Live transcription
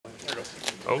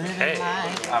Okay.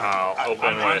 I'll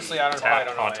open with tap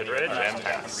Haunted Ridge and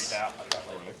pass.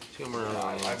 Tumor.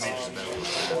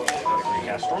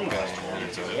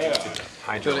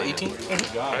 Go to 18.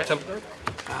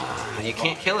 You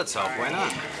can't kill itself. Why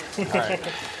not? Alright.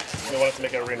 We wanted to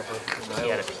make an arena for.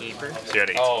 You had a keeper. So you had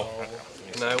 18. Oh.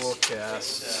 And I will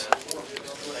cast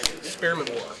Experiment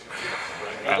War.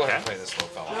 I'll go ahead and play this little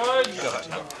fella. Go ahead.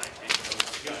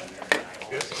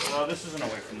 This isn't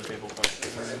away from the table, but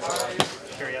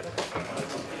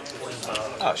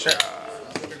Oh, sure.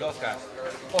 Both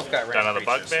got Down on the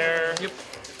Bugbear. Yep.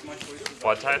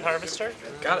 Blood Tithe Harvester.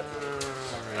 Got it.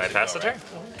 And I pass the turn.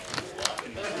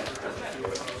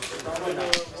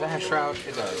 Does that have Shroud?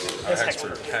 It does.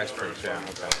 Hexproof, yeah,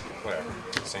 okay. Whatever.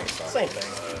 Same stuff. same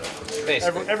thing.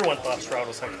 Basically, Everyone thought Shroud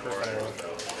was hexproof anyway.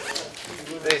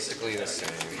 basically the same.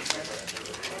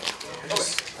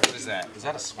 What is that? Is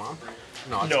that a swamp?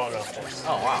 No. No.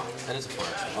 Oh, wow. That is a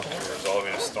forest. Okay.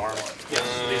 Resolving a storm.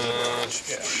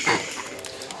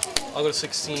 I'll go to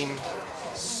 16. Okay.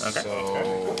 So,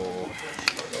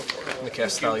 I'm going to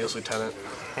cast Thalia's Lieutenant.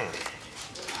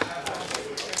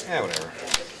 yeah, whatever.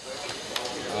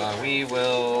 We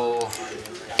will. I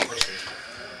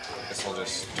guess I'll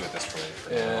just do it this way.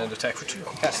 And attack for 2.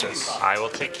 Cast this. I will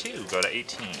take 2. Go to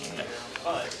 18.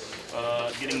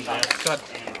 Getting that. God.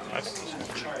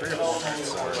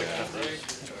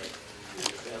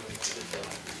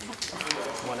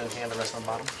 One in hand, the rest on the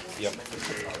bottom. Yep.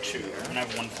 And I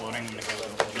have one floating. I'm gonna go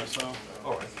with so.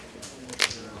 Alright.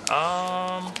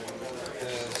 How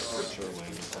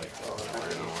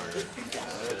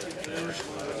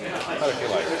do you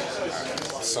like?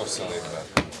 So silly, but.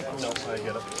 No, I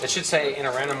get it. It should say in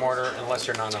a random order unless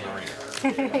you're not on arena.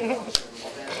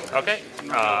 Okay.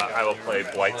 I will play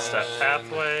Blight Step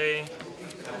Pathway.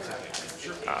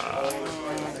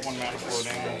 One mana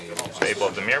floating. Fable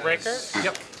of the Mirror Breaker.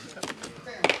 Yep.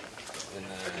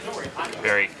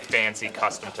 Very fancy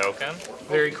custom token.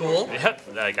 Very cool. Yep,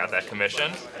 I got that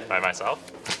commissioned by myself.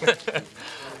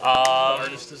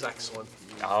 Artist is excellent.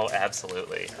 Oh,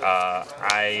 absolutely.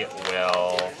 I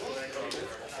will.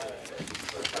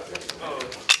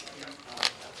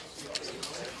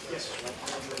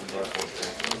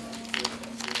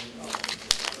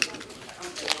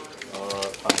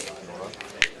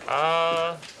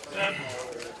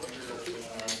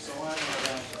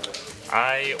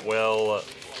 I will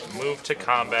move to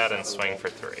combat and swing for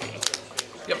 3.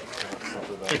 Yep.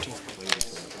 13.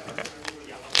 Okay.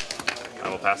 I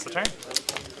will pass the turn.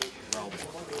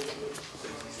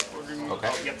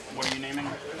 Okay. Yep. What are you naming?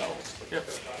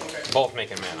 Both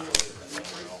making mana.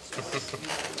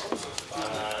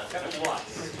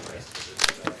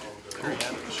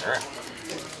 Sure.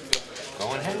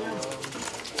 Go in hand.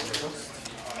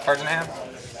 Cards in hand?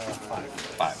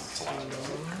 5. That's a lot.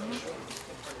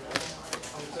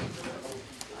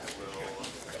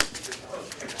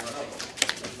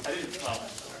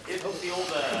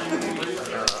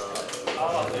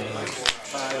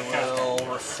 I will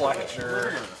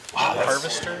Reflector,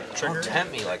 Harvester, Trigger, Don't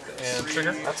tempt me like this. and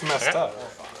Trigger. That's messed up.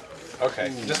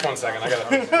 Okay, just 1 second. I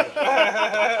gotta.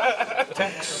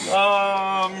 Attacks.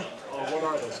 I've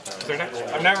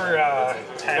never had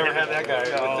that guy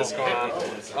with this going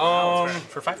on.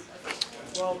 For 5.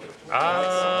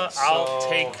 I'll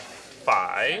take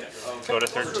 5. Go to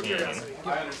 13. Do that.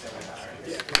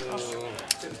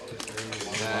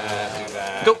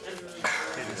 Go.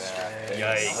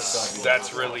 Yikes.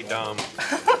 That's really dumb.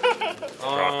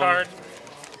 Draw a card.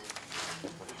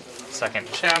 Second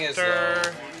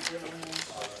chapter.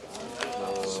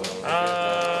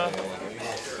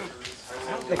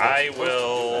 I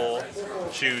will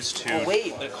choose to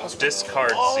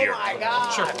discard 0. Sure.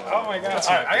 Oh my god.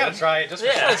 Alright, I gotta try it just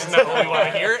because. That's not what we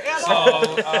want to hear. So,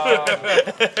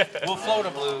 we'll float a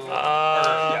blue.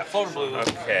 Float a blue.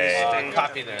 Okay.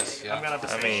 Copy this. Yeah. I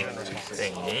mean,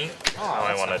 think how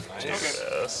I want to do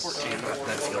this.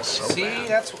 See,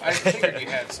 that's. I figured you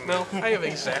had some. No, I have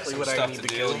exactly what I stuff need to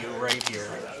to kill do. you right here.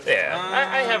 Yeah,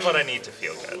 I have what I need to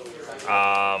feel good.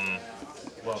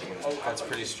 That's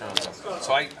pretty strong.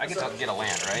 So I get to get a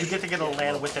land, right? You get to get a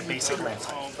land with a basic land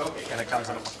type, and it comes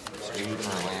in. So you for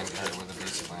a land card with a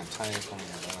basic land type.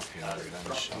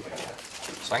 Then shuffle.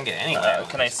 So I can get any land.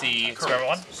 Can I see experiment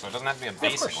 1? So it doesn't have to be a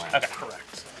basic land. Okay,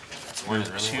 correct. That's weird,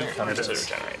 really 2 weird. comes to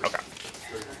regenerate. Okay.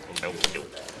 Nope.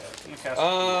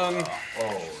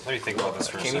 Let me think about this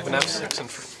for a Can't second. even have 6 and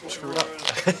screw it up.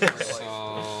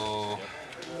 So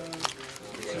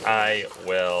I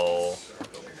will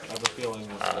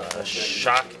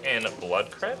shock in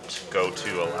Blood Crypt. Go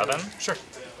to 11. Sure.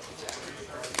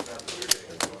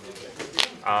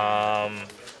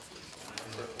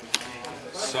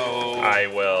 So I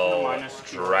will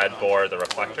Dreadbore the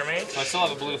Reflector Mage. I still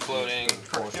have a blue floating.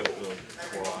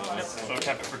 So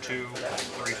tap it for 2,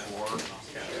 3, 4.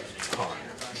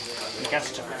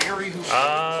 Cast Fairy who's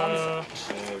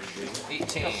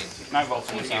 18. Not Vault.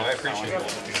 Thank you, I appreciate it.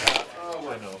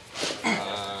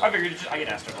 I figured I get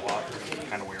asked it a lot.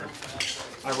 Kind of weird.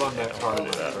 I run that card do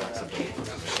that.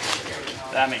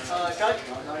 That makes sense.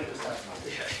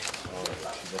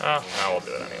 Oh, no, we'll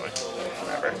do it anyway.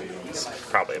 Whatever. It's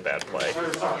probably a bad play.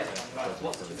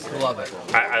 Love it.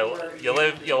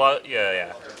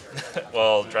 Yeah.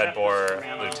 Well, Dreadbore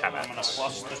Lieutenant. I'm gonna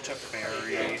plus the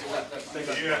Teferi.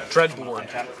 Dreadboard.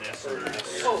 Tap this and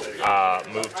this.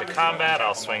 Move to combat,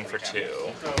 I'll swing for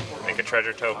 2. Make a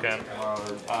treasure token.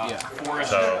 Yeah. 4 is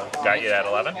So, got you at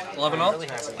 11? 11 all?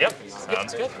 Yep,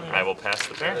 sounds good. I will pass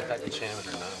the turn.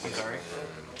 I'm sorry.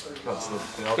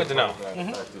 Good to know.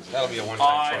 That'll be a I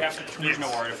one-time have to. There's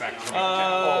no artifact.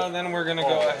 then we're gonna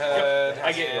go ahead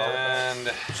I get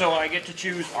and So I get to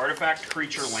choose artifact,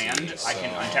 creature, land. I can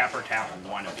untap or tap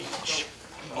one of each.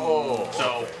 oh,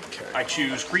 So I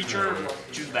choose creature,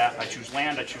 choose that. I choose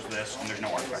land, I choose this, and there's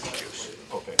no artifact to choose.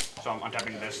 Okay. So I'm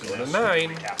untapping this and to this.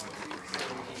 9. Tap.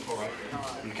 I'm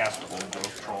gonna cast Old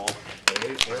Growth Troll.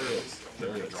 There it is.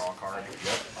 There it is. Draw a card.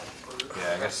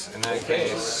 yeah, I guess in that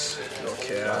case, We'll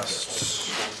cast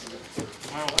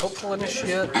Hopeful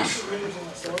Initiate.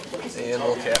 And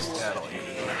we'll cast Adeline.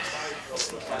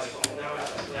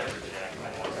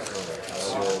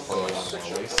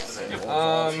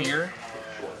 Here.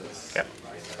 Yep.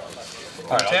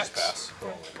 alright, I'll Taps. just pass.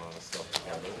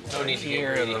 No need to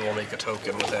Here, get and then we'll make a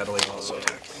token with Adeline also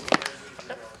attacking.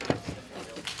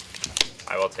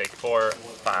 I will take 4,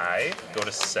 5, go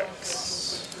to 6.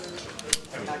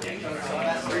 Go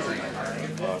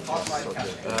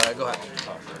ahead.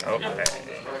 Okay.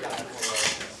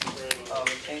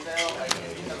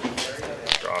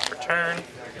 Draw for turn.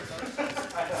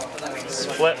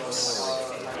 Flips.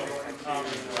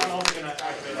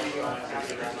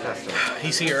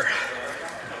 He's here.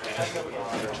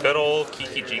 Good old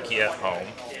Kiki Jiki at home.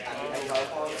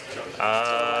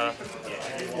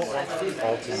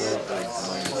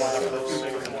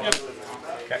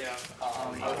 Okay.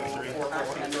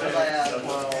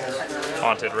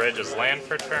 Haunted Ridge is land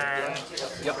for turn.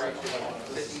 Yep.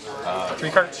 3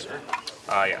 cards.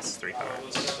 Yes, 3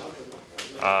 cards.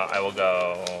 I will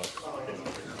go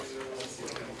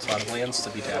It's a lot of lands to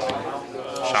be tapping.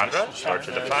 Chandra, Torch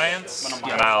of Defiance,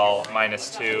 and I'll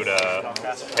 -2 to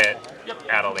hit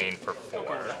Adeline for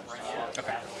 4.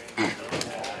 Okay.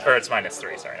 Or it's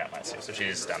 -3, sorry, not -2, so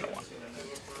she's down to 1.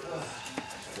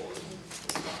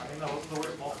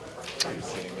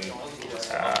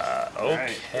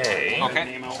 Okay.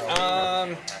 Okay.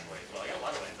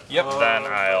 Yep. Then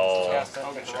I'll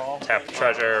tap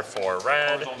treasure for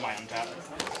red,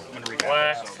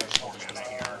 black,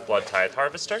 Blood Tithe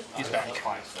Harvester. He's back.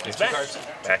 He's back.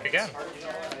 Back again.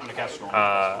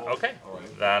 Okay.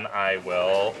 Then I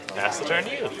will pass the turn to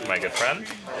you, my good friend.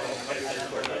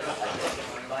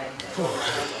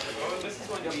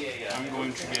 I'm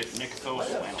going to get Nykthos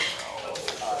Land.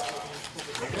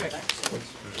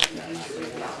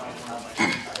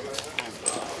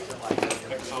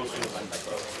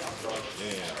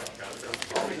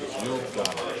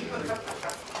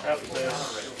 Tap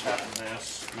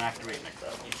this, and activate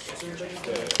Nykthos.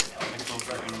 Nykthos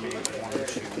are going to make 1,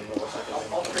 2,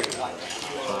 5, 8, 9.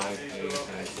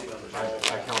 I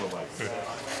counted like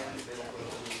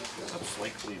That's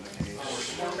likely the case.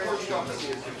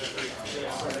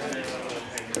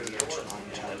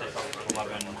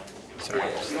 11.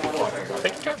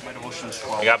 Take your turn. My devotion's We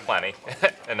 12. got plenty,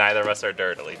 and neither of us are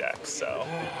dirtily decks, so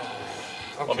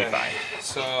we'll be fine.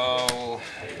 So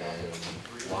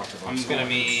it's gonna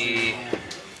be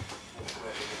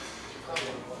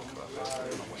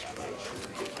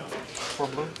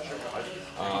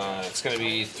it's gonna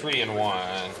be 3 and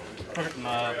 1.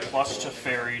 Plus to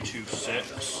fairy to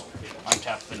 6.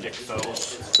 Untap the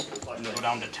Nykthos. And then go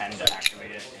down to 10 to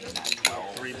activate it. And that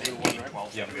 12. 3, 2, 1,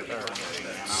 12. Yep.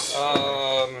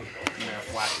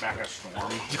 Flashback a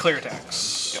storm. Declare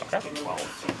attacks. Okay. 12.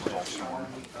 Resolve storm.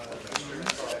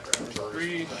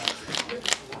 3.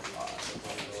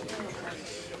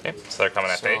 Okay, so they're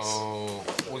coming at face. So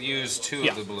we'll use 2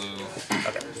 of the blue.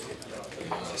 Okay.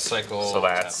 Cycle. So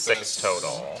that's tap 6 this.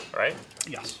 total, right?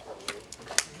 Yes.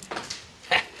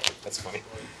 That's funny.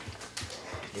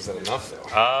 Is that enough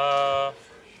though?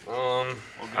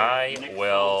 I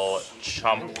will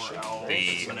chump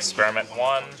the experiment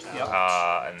 1,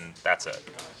 and that's it.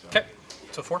 Okay.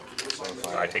 So 4?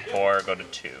 So I take 4, go to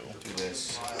 2. Do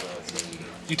this.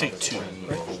 You take 2.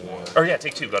 Or yeah,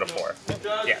 take 2, go to 4.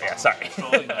 Yeah, sorry.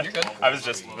 You're good. I was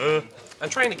just. I'm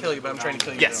trying to kill you, but I'm trying to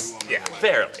kill you. Yes, yeah,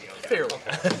 fairly. Fairly.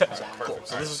 Cool.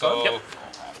 So this is So, gone?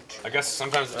 I guess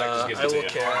sometimes the deck just I gives will it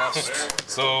to you. cast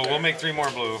So we'll make 3 more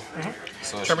blue.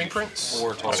 So it should Charming be Prince.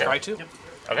 4 total. Scry 2.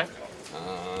 Okay.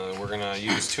 We're gonna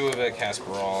use 2 of it, cast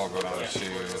REL, go down to 2.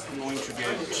 I'm going to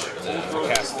get We'll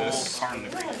cast this. card in the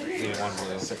green. Leave 1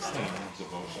 blue. 16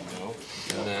 devotion, no.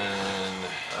 And then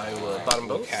I will bottom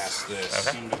we'll both. cast this.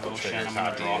 Okay. Team Devotion. I'm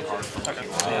going to draw a card from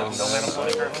Cast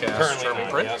Currently Charming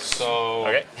not, Prince. yep. So,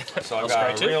 Okay. so I've I'll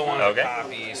got scry a two. real one Okay.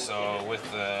 copy, so with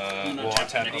the, we'll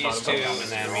untap these 2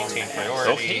 and then maintain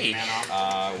priority.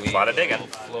 Okay. We A lot of digging. will A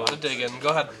float lot of digging. Go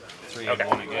ahead. 3 Okay. and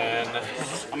 1 again.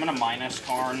 I'm going to minus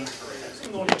Karn.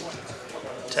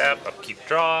 Tap, upkeep,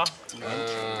 draw.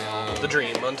 The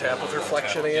Dream. Untap with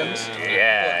Reflection Hands.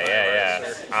 Yeah.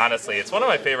 Honestly, it's one of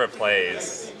my favorite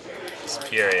plays. This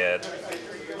period.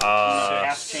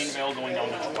 Cast Chain Veil going down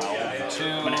to 12.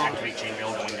 I'm going to activate Chain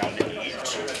Veil going down to 8.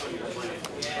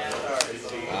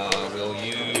 We'll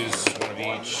use 1 of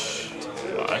each.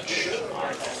 Much.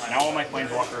 Now all my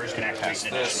Planeswalkers can activate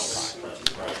an This. additional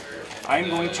card. I'm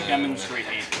going to demonstrate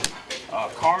a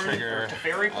card Trigger, to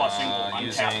Fairy Blessing will untap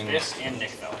using- this and Nick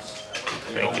Fells.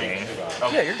 Thinking.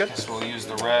 Yeah, you're good. So we'll use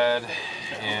the red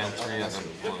and 3 of the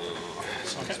blue.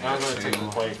 So, I'm going to take a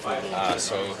play for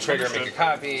so trigger, make a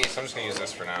copy. So I'm just going to use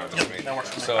this for now. Just make,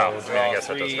 so Oh, I mean, I draw guess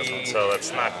that does 3. different. So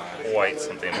that's not quite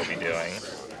something we'll be doing.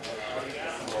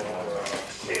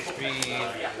 3,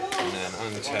 and then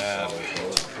untap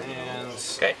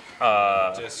hands. Okay.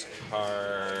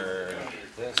 Discard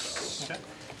this.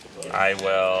 I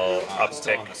will Still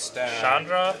uptick on the stack.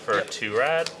 Chandra for 2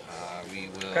 red. We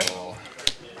will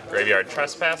Graveyard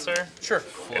Trespasser. Sure.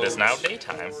 It is now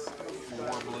daytime.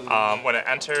 When it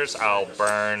enters, I'll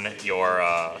burn your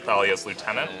Thalia's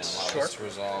Lieutenant. just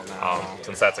resolve now.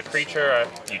 Since that's a creature,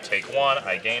 you take 1,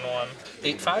 I gain 1.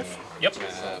 8/5. Yep.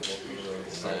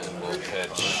 And we'll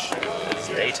pitch. It's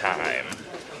daytime.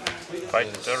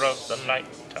 Fighter of the night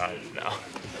time. No.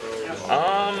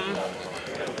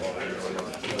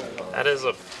 That is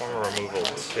a form of removal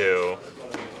too.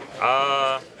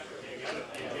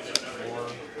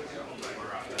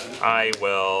 I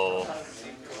will.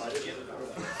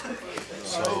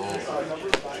 So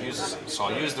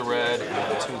I'll use the red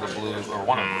and 2 of the blue, or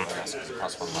 1 of them, I guess, because it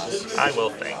costs 1 less. I will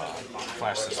think.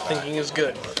 Flash this back. Thinking is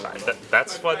good.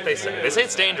 That's what they say. They say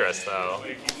it's dangerous though.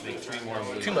 Make 3 more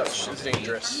blue. Too much is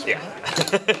dangerous. Yeah.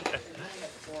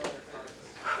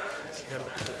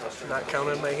 Not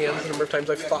counting my hands the number of times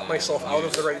I've thought myself out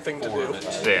of the right thing to do.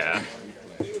 Yeah.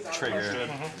 Trigger,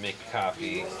 make a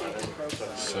copy.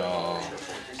 So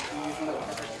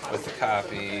with the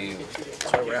copy,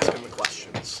 That's why we're asking the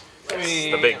questions.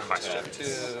 3, The big question. 2,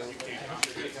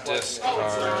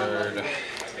 discard.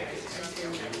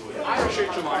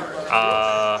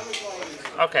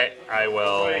 Okay, I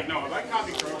will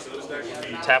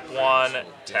tap 1,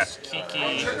 tap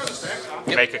Kiki,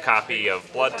 make a copy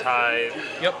of Blood Tithe,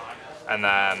 Yep. and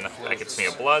then that gets me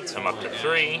a blood, so I'm up to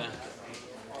 3.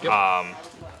 Yep.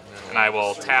 And I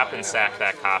will tap and sack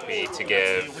that copy to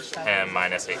give him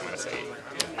 -8/-8.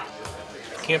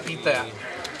 Can't beat that.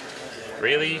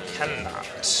 Really cannot.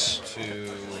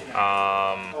 2,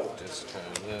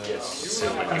 discard this.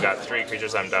 You got 3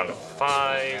 creatures, I'm down to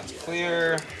 5.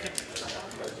 Clear.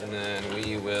 And then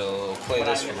we will play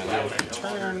this for my 9th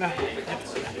turn.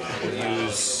 We'll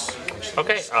use.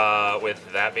 Okay, with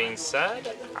that being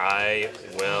said, I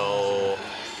will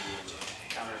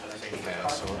Yeah,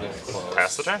 so we're getting close.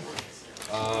 pass the turn.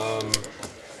 I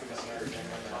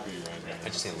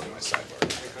just need to leave my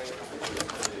sideboard.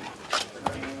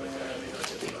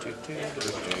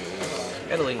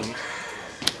 Adeline.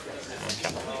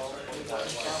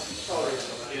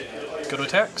 Go to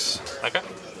attacks. Okay.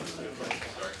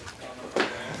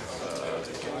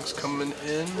 It's coming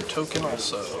in. Token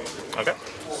also. Okay.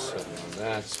 So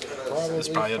that's probably. That's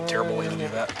probably a terrible way to do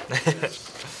that.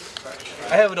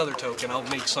 I have another token. I'll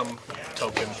make some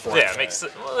token for Yeah,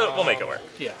 it. we'll make it work.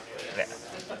 Yeah. Yeah.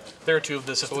 There are 2 of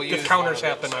this. If, we'll if use counters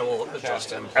one of happen, I will adjust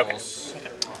them. Impulse.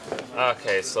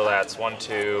 Okay, so that's 1,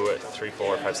 2, 3,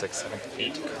 4, 5, 6, 7,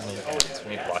 8 cards. We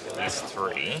need to block at least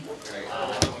 3.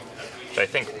 Which I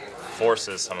think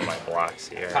forces some of my blocks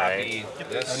here, right? Copy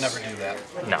this. I never do that.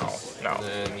 No.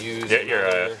 And use. You're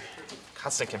a another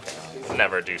constant companion.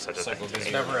 Never do such a cycle thing.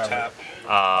 busy. Never ever. Tap.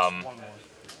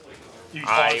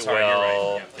 I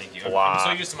will block. I'm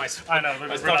so used to my. I know.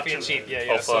 It's not being cheap. Yeah.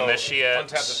 Hopeful So Initiate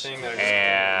untap the thing that I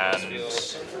and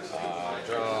just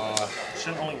draw.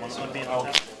 Shouldn't only one of them be in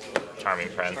Charming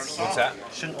Prince. What's that?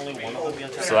 Shouldn't only one of them be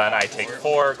on So then I take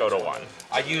 4, go to 1.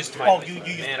 I used my Oh, you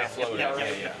used mana that. floater.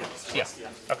 Yeah. Yeah.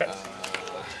 Okay.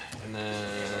 And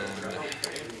then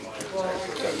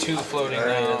got 2 floating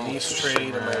Alright, now. and these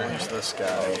trade, and then use this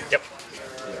guy. Yep.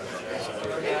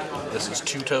 This is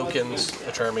 2 tokens,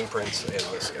 a Charming Prince, and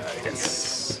this guy.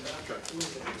 Yes.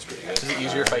 Is it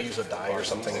easier if I use a die or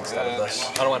something instead of this?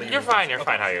 I don't want to use You're fine. You're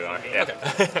fine how you are. Yeah. Okay. I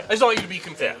just don't want you to be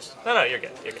confused. No, you're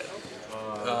good. You're good.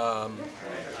 So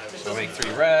I'll make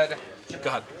 3 red. Go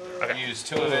ahead. Okay. Use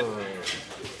 2 of it.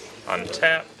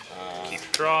 Untap.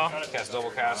 Keep draw. Cast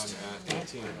double cast.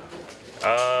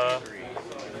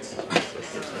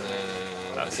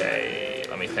 Okay.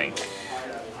 Let me think.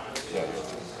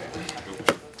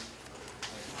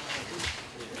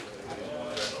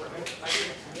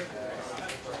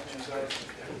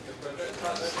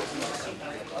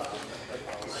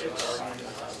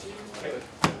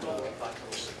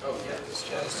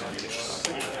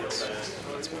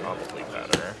 It's probably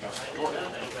better.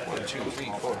 1, 2, 3,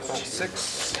 4, 5,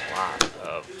 6. A lot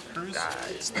of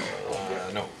guys.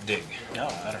 No, dig. No,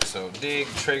 better. So dig,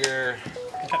 trigger.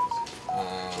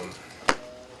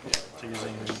 So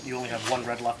you only have 1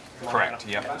 red left. Correct.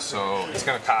 Yep. So it's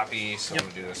gonna copy. So I'm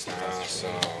gonna do this now. So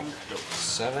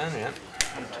 7. Yeah.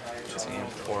 Just need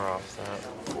 4 off that.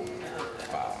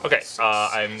 Okay.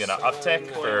 I'm gonna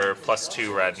uptick for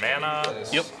 +2 red mana.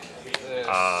 Yep.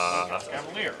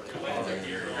 Cavalier.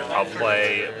 I'll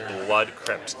play Blood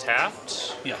Crypt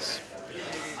tapped. Yes.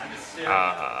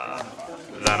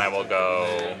 Then I will go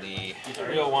The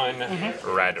real one.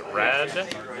 red.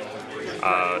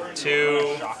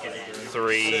 2,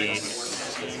 3,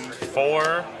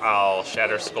 4. I'll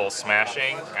Shatter Skull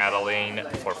Smashing, Adeline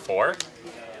for 4.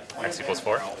 X equals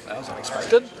 4. That was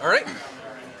unexpected. All right.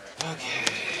 Okay.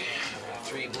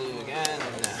 3 blue again.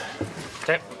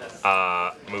 Okay.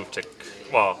 Move to.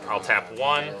 Well, I'll tap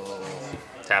 1.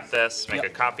 Tap this. Make a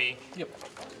copy. Yep.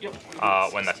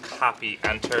 When the copy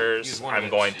enters, Use one I'm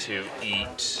of going to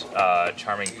eat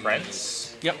Charming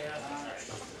Prince. Yep.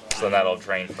 So that'll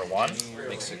drain for 1.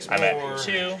 Make 6 I'm more. at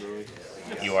 2.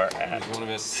 You are at One of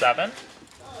it. 7.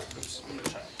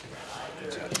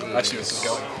 I see where this is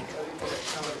going.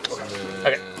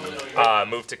 Okay.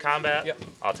 Move to combat. Yep.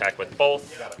 I'll attack with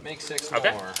both. Make 6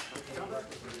 Okay. more.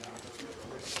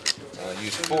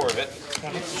 Use 4 of it.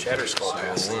 Shatter Skull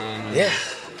cast. Yeah.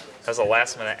 That was a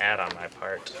last minute ad on my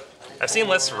part. I've seen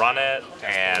lists run it,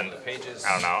 and Pages.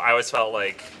 I don't know. I always felt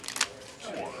like,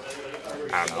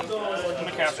 I don't know.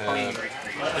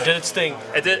 It did its thing.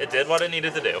 It did what it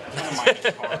needed to do.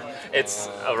 It's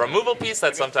a removal piece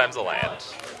that's sometimes a land.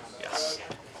 Yes.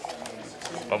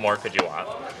 What more could you want?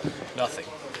 Nothing.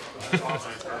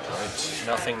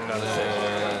 Nothing.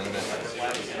 And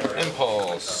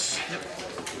impulse.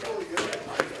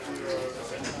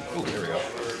 Ooh, here we go.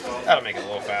 That'll make it a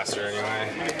little faster anyway.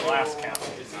 Glass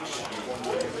castle.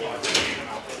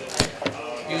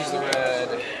 Use the red.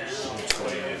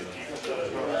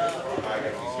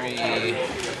 3.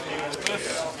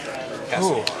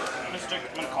 Ooh.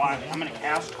 I'm gonna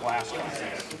cast glass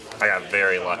castle. I got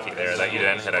very lucky there that you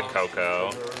didn't hit a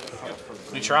Coco.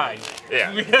 We tried.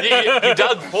 Yeah. You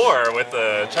dug 4 with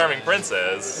the Charming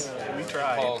Princes. We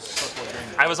tried. Impulse.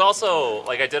 I was also,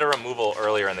 like, I did a removal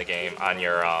earlier in the game on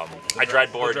your, I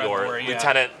dreadboard The your dreadboard, yeah.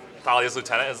 Lieutenant, Thalia's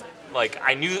Lieutenant. Is, like,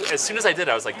 I knew, as soon as I did,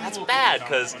 I was like, that's bad,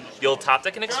 because you'll top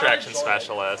deck an Extraction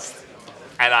Specialist,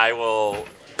 and I will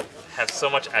have so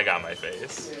much egg on my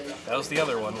face. That was the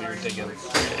other one we were digging.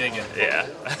 Yeah.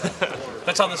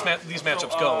 That's how these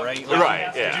matchups go, right? Right,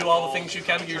 yeah. You do all the things you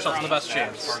can to give yourself the best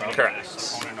chance. So. Correct.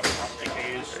 Opponent of Corrupted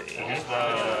Haze. Is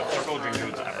the Circle of Dream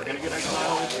Druid's ever gonna get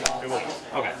exiled? It will.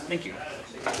 Okay, thank you.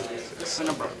 It's the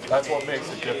number. That's what makes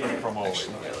it different from always.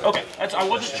 Okay, I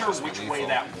wasn't sure which way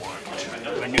that worked.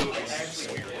 I knew it was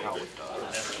weird how it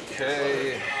does.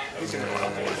 Okay.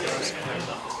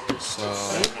 So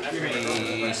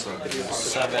 3, so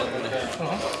 7.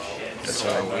 So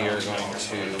we are going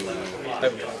to I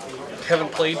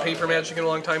haven't played Paper Magic in a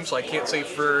long time, so I can't say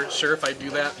for sure if I do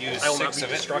that. Use I will not 6 be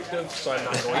of it. destructive, so I'm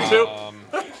not going to.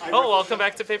 Oh, welcome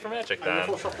back to Paper Magic, then.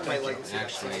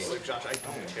 actually.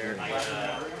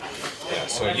 Yeah,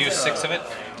 so use 6 of it.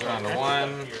 Go down to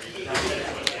 1.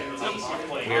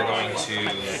 We are going to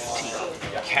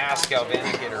cast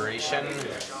Galvanic Iteration.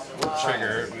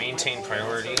 Trigger, maintain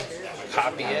priority.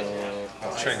 Copy it.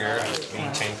 Trigger,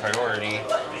 maintain priority.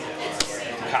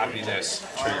 Copy this.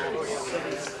 Trigger.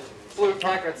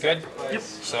 Good? Yep.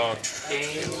 So.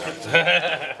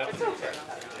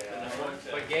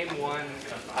 But game 1,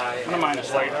 I'm a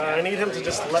minus Like, I need him to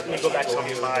just let me go back to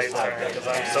my turn because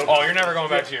I'm so. Oh, you're never going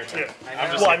back to your turn.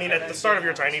 Yeah. Well, I mean, at the start of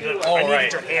your turn, I needed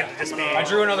your hand to just be. I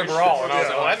drew another brawl, and I was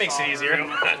like, well, that makes it easier.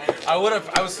 I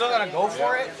was still gonna go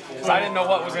for it, because I didn't know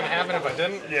what was gonna happen if I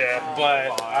didn't. Yeah.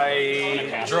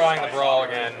 But drawing the brawl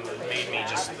again made me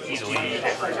just easily.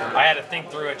 I had to think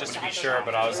through it just to be sure,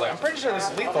 but I was like, I'm pretty sure this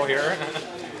is lethal here.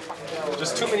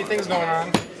 Just too many things going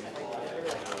on.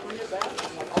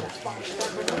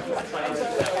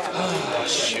 Oh,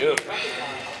 shoot.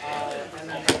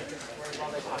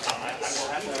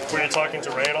 Were you talking to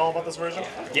Ray at all about this version?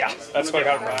 Yeah, that's what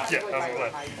I got from. Yeah,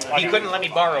 that's what He couldn't let me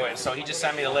borrow it, so he just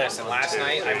sent me the list. And last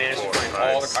night, I managed to find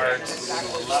all the cards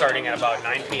starting at about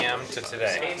 9 p.m. to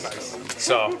today.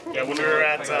 So yeah, when we were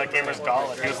at Gamers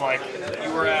Gauntlet, he was like,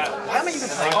 You were at. "Why am I even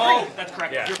playing?" Oh, that's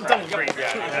correct. Yeah. You're I'm done correct. with green.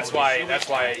 yeah, that's why.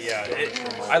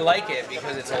 I like it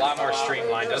because it's a lot more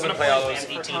streamlined. Doesn't play all those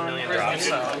 18 million drops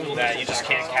that you just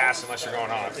can't cast unless you're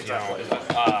going off. You know?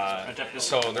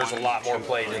 So there's a lot more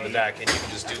play to the deck, and you can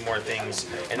just do more things.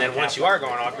 And then once you are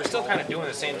going off, you're still kind of doing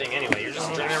the same thing anyway. You're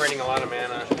just generating a lot of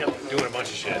mana, doing a bunch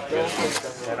of shit. You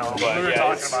know, But, we were yeah,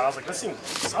 talking about. I was like, "This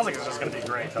sounds like it's just gonna be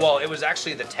great." Well, it was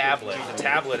actually the tablet. The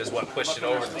tablet is what pushed it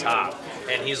over the top.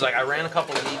 And he's like, I ran a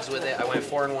couple of leagues with it. I went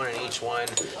 4-1 in each one.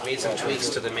 Made some tweaks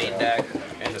to the main deck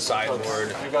and the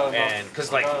sideboard. And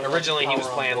because like originally he was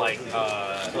playing like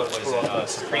what is it,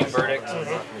 Supreme Verdict,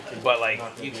 but like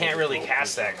you can't really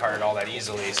cast that card all that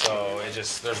easily. So it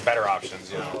just there's better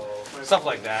options, you know, stuff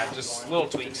like that. Just little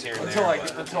tweaks here and there.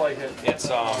 Until I hit It's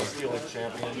Felix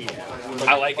Champion.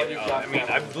 I like it. I mean,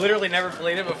 I've literally never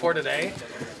played it before today,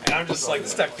 and I'm just like,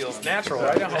 this deck feels natural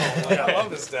right at home. Like, I love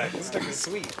this deck. This deck is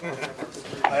sweet.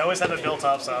 I always had it built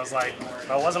up, so I was like, if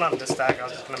I wasn't on this deck, I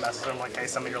was just gonna message him like, "Hey,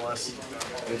 send me your list."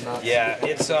 Yeah,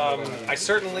 it's I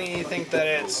certainly think that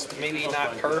it's maybe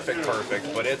not perfect,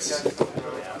 but it's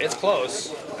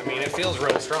close. I mean, it feels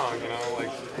real strong, you know, like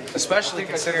especially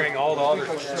considering all the other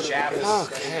chaff is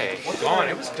gone.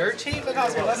 It was dirt cheap. It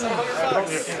cost me less than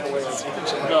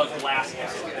 $100. The last.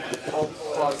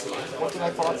 What did I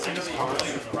thought?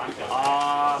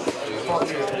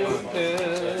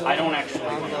 I don't actually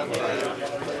remember.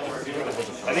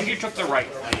 I think you took the right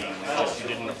thing, just you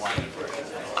didn't apply it.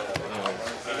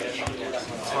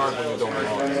 It's hard when you don't know.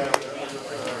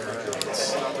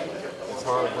 It's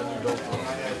hard when you don't know.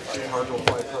 It's hard to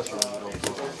apply pressure when you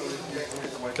don't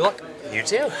know. Good luck. You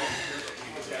too.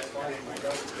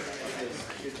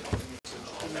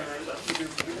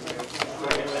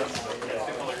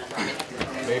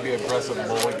 Maybe aggressive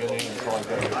mulliganing until I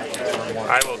get turn one.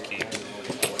 I will keep.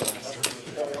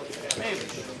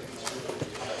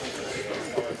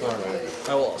 Alright.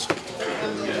 I will also.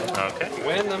 Okay.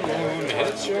 When the moon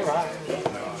hits your eye,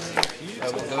 I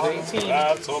will go to 18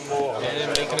 that's a more.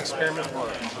 and make an experiment.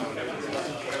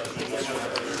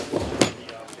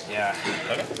 Yeah,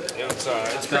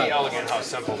 it's pretty elegant how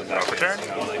simple the deck is.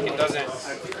 You know, like it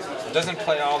doesn't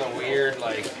play all the weird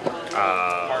like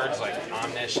cards like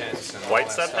Omniscience and White all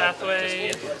Step that stuff.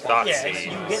 Pathway, Thought Yeah,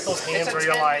 Seed. you get those hands It's a where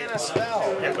you're like, 10-mana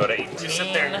spell. Go to 18. you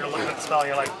sit there and you're looking at the spell, and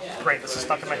you're like, "Great, this is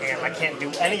stuck in my hand. I can't do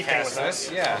anything with Cast this."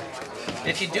 this, yeah.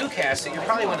 If you do cast it, you're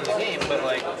probably winning the game, but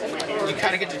like you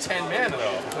kind of get to 10 mana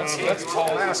though. That's a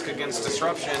tall ask against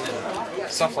disruption and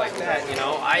stuff like that. You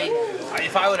know,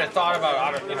 if I would have thought about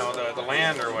the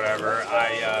land or whatever,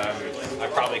 I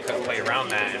probably could have played around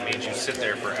that and made you sit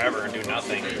there forever and do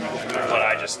nothing. But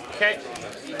I just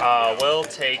We'll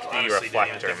take the honestly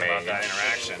Reflector didn't even think about that Mage.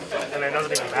 interaction. And it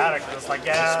doesn't even matter because it's like,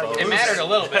 yeah, It mattered a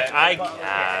little bit. I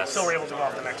Yeah, guess. still were able to go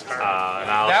off the next turn. And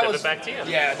I'll That ship was it back to you.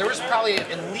 Yeah, there was probably at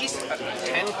least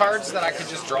 10 cards that I could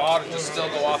just draw to just still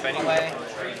go off anyway.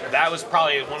 That was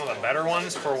probably one of the better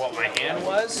ones for what my hand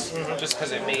was, just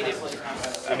because it made it.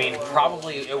 I mean,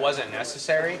 probably it wasn't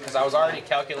necessary because I was already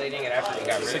calculating it after we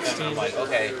got rid of it. I'm like,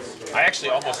 okay, I actually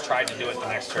almost tried to do it the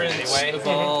next turn anyway.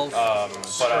 Evolve, But I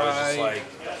was just Strike. like.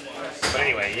 But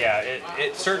anyway, yeah,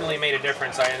 it certainly made a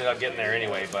difference. I ended up getting there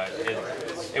anyway, but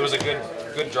it was a good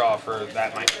draw for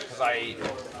that night because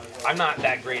I'm not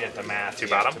that great at the math Two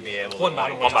yet bottom? to be able One to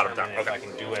bottom, like, one bottom determine down, if okay. I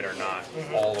can do it or not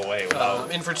all the way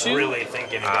without in for 2? really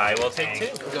thinking. I about will the take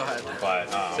tank. 2. Go ahead. But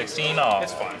 16 off.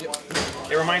 it's fun.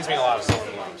 It reminds me a lot of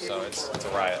Silver Worm, so it's a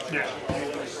riot. Yeah.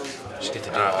 Just get to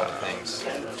do all the things.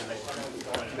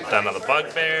 Done another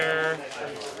Bugbear.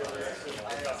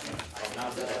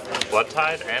 Blood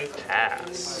Tide and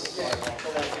pass.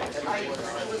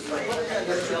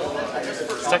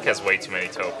 This deck has way too many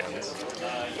tokens.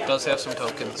 It does have some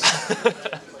tokens.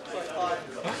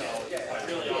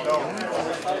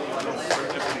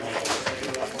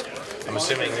 I'm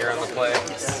assuming you're on the play.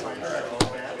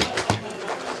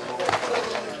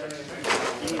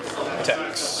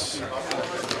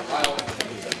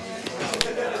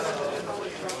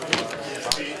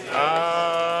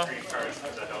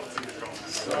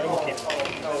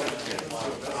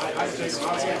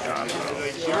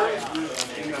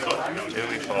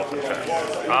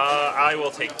 I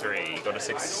will take 3. Go to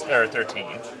 6 or 13.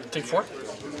 Take 4?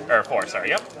 Or 4, sorry.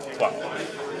 Yep.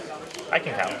 12. I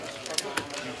can count.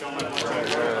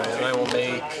 And I will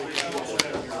make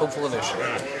Hopeful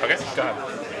Initiative. Okay. Go ahead.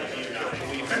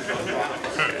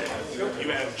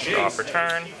 Draw for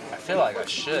turn. I feel like I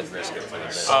should risk it for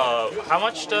this. How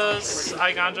much does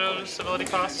Aiganjo's ability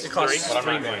cost? It costs 3?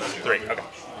 3 mana. 3. Okay.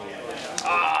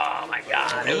 Oh my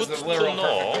god. It was the literal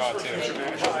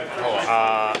perfect draw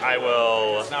too. I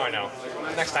will Now I know.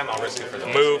 Next time I'll risk it for the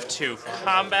move to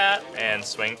combat and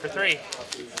swing for 3.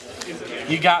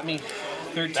 You got me.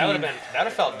 13. That would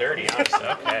have felt dirty, honestly.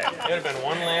 Okay. It would have been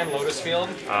 1 land, Lotus Field.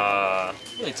 It's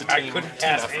a I team. couldn't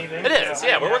cast anything. It is,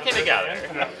 yeah, we're working together.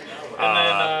 And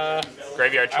then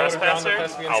Graveyard I would've drawn the Trespasser.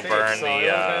 Thespian I'll State, burn so it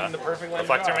would've been the perfect land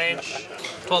Reflector draw. Mage.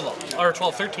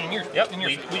 12, 13. Yep,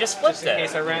 we just flipped In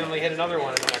case I it. randomly hit another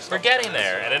one in the next We're getting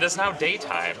there, and it is now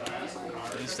daytime.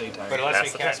 It's daytime. But it lets me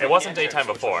That's the cast thing. It wasn't daytime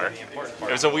before.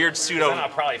 It was a weird pseudo Then I'll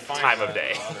probably find time of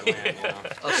day.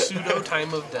 A pseudo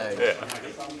time of day.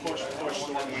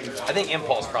 I think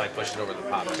Impulse probably pushed it over the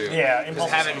top too. Yeah, Because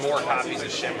Impulse. having more copies of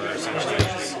Shimmer essentially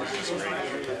is great.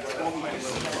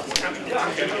 Yeah, I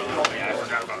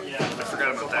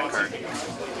forgot about that card.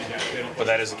 But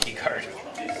that is a key card.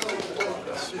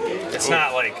 It's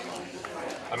not like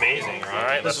amazing, right? All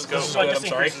right, let's go. So I just I'm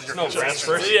sorry. increases your No,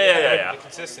 transfer. Yeah.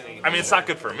 Consistency. I mean, it's not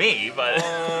good for me, but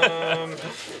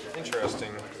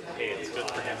Interesting. It's good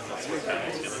for him.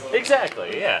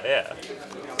 exactly. Yeah.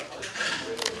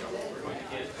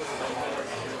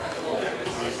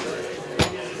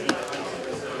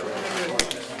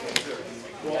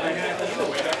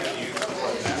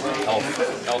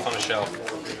 Elf on a shelf.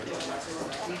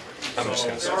 I'm just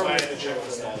gonna survive.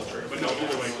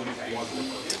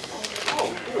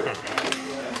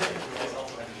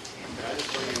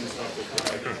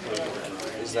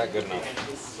 Is that good enough? I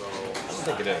don't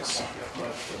think it is.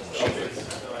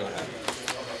 Go ahead.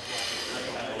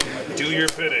 Do your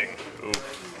bidding.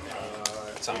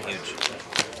 Something huge.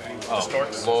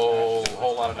 Oh,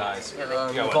 whole lot of dice. You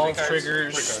got what, Evolve 3 cards?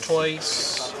 triggers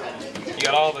twice. You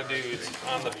got all the dudes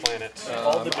on the planet.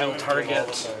 I'll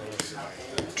target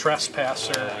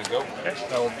Trespasser. There you go.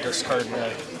 I'll discard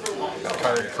my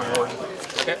card for ward.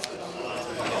 Okay.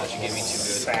 Yeah, that should give me 2 good.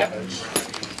 Savage.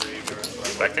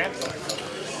 Backhand.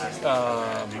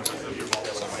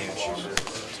 Something huge.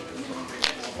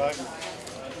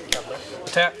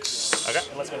 Attacks. Okay.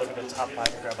 It lets me look at the top 5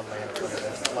 and grab a land for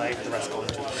the life, the rest go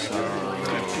into 3.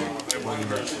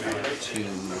 2,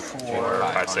 4,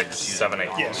 5, 6, 7, 8.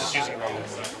 Yeah, just using it normally.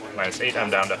 -8. I'm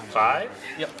down to 5.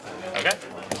 Yep. Okay.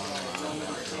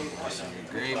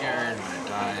 Graveyard,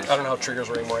 dies. I don't know how triggers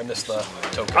work anymore. I missed the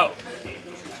token. Oh.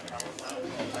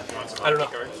 I don't know.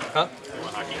 Huh?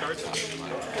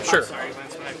 Sure.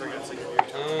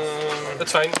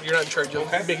 That's fine. You're not in charge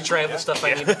of making sure I have the stuff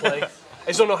I need to play. I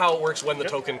just don't know how it works when the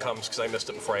token comes because I missed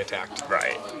it before I attacked.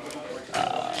 Right.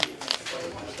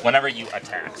 Whenever you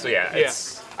attack. So yeah,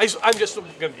 it's I'm just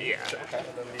gonna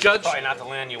judge. Probably not the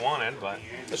land you wanted, but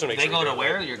Just wanna make they sure go you to do it.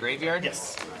 where? Your graveyard?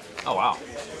 Yes. Oh wow.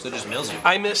 So it just mills you.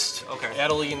 I missed Okay.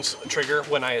 Adeline's trigger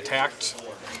when I attacked.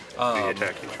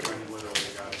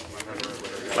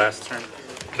 Last turn.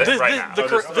 right now.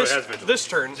 This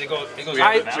turn. It goes I- to the We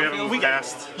battlefield? haven't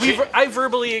cast. I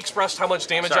verbally expressed how much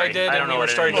damage Sorry, I did, I don't and know we were what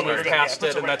it starting to is. move past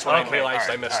it, and that's when I Okay, realized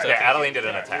I alright, missed Yeah, it. Adeline did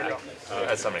an attack.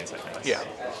 As somebody said. Yeah.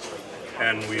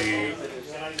 And we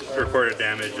recorded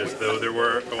damage as though there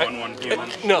were a 1/1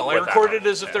 human. No, I With that recorded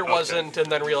one. as if there Okay. wasn't,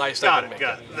 and then realized I Got didn't it,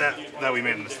 make got it. That we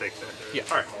made a mistake there. Yeah.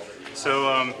 All right.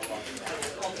 So,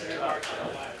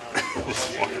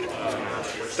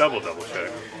 double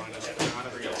check.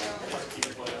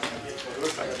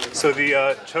 So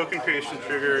the token creation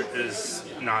trigger is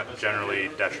not generally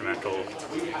detrimental.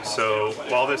 So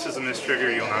while this is a miss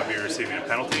trigger, you'll not be receiving a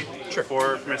penalty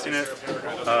for missing it.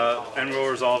 And we'll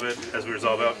resolve it as we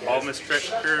resolve out all miss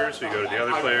triggers. We go to the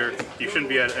other player. You shouldn't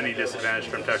be at any disadvantage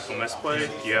from tactical misplay.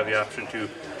 You have the option to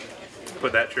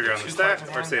put that trigger on the stack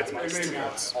or say it's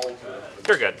missed.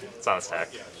 You're good. It's on the stack.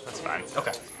 That's fine.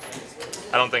 Okay.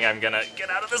 I don't think I'm gonna get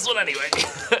out of this one anyway.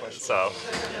 So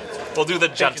we'll do the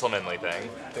gentlemanly thing.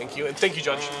 Thank you, and thank you,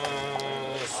 Judge.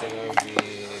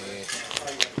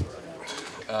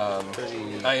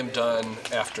 I am done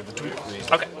after the tweet.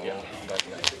 Okay. Yeah. Done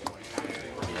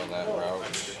now.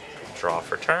 Draw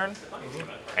for turn.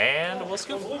 And we'll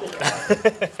scoop.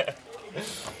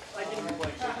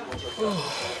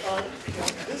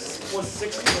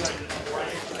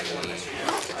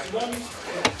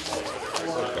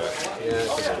 Yeah,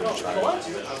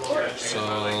 so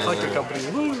Collector company.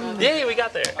 Woo. Yay, we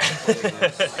got there.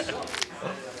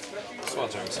 Swell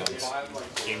turn sense.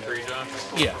 Game 3, Josh?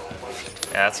 Yeah.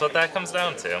 That's what that comes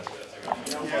down to.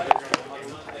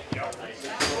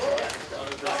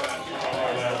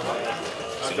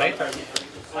 Right? Go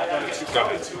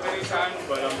ahead.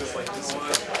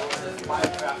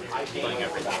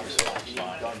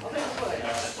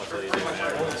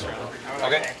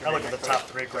 Okay. I look at the top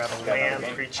 3, grab a land,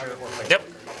 creature, or like Yep.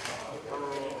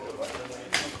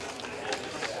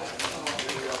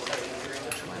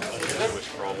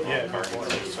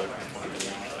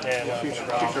 future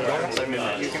cards. I mean,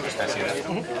 you can just pass it.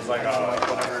 It's like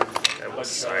whatever. That was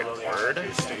sideboard.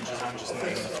 Transfer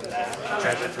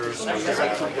through. I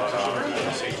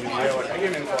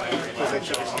give info because they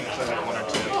should have seen like 1 or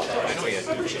 2. I know he had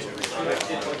two.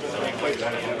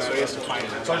 So he has to find it.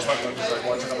 So I just like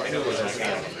what's the I knew it was in his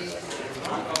hand.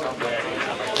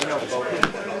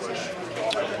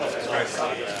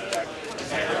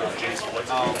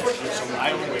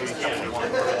 I only waited for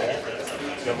one.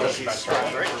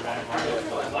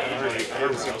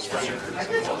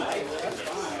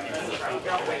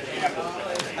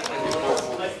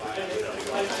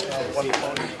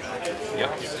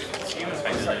 Yep.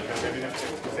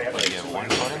 One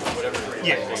opponent? Whatever.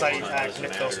 Yeah, because I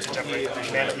connect those to generate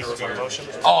mana equals one motion.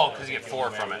 Oh, because you get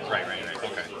 4 from it. Right.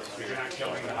 Okay.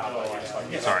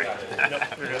 Sorry.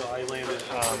 I landed,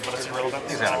 but it's irrelevant.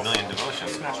 He's got a million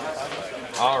devotions.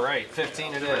 All right,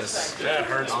 15 it is. That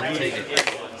hurts I'll me. take it.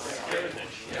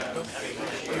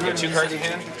 You have 2 cards in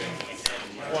hand?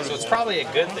 So it's probably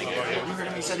a good thing. You heard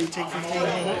him, he said he'd take 15.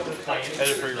 That's a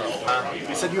free roll.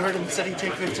 You said you heard him, said he'd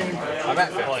take 15. I'm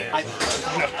at 15.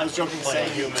 I was joking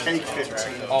saying you take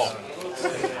 15. Oh,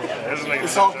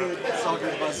 It's all good. It's all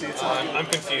good, Bussy. It's all good. I'm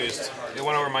confused. It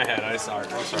went over my head. I'm sorry.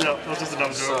 No, it was just a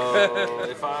dumb joke. So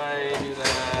if I do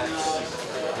that,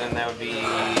 then that would be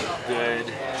good.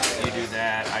 You do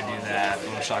that, I do that.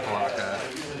 Boom shakalaka.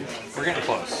 We're getting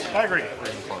close. I agree. We're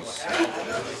getting close.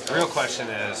 The real question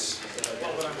is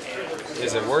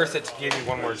it worth it to give you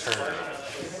one more turn?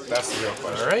 That's the real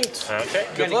question. All right. Okay.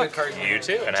 Good luck. You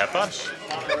too, and have fun.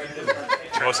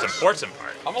 Most important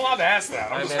part. I'm allowed to ask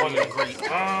that. I'm just wondering.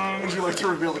 Would you like to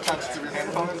reveal the contents of your hand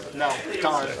opponent? No.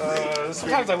 Darn.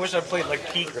 Sometimes I wish I played like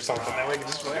Peak or something. That way I could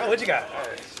just be like, oh, what you got?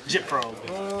 Jit Probe.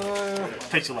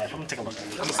 Takes your life. I'm gonna take a look at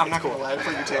it. I'm not gonna lie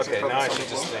for you. Take Okay, now I should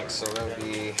just think. So that would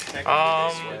be.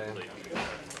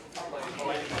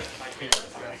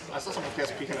 I saw someone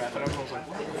cast Peek and F, and I was like,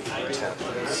 what? Or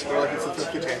like it's the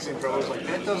fifth Potassium Pro. I was like,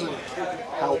 that doesn't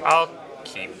help. I'll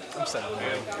keep. I'm sending you.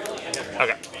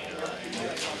 Okay.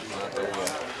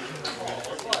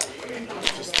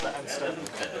 Just the end step.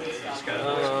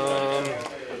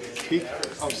 Peek.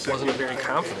 Oh, so Wasn't very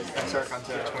confident. XR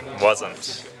contact 20.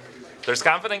 Wasn't. There's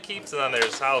confident keeps, and then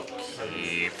there's I'll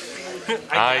keep.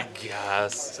 I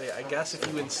guess. Say, I guess if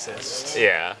you insist.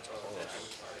 Yeah.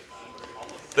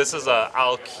 This is a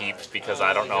I'll keep because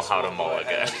I don't know how to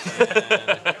mulligan. What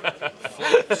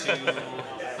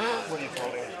are you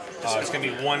floating? It's gonna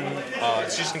be one.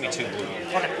 It's just gonna be 2 blue.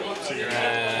 Okay. So you're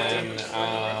And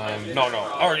no.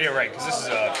 Oh yeah, right. Because this is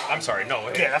a. I'm sorry. No.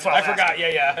 Yeah, that's what I forgot.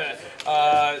 Yeah.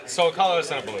 So colorless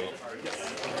and a blue.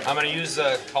 I'm gonna use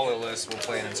a colorless. We'll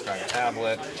play an inscribed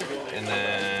tablet, and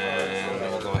then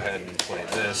we'll go ahead and play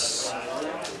this,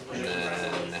 and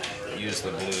then use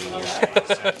the blue.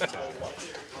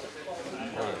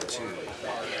 1, 2.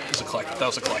 That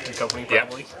was a collecting company, Yeah.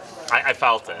 probably. I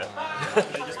felt it.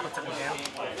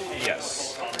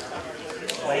 Yes.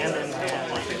 land in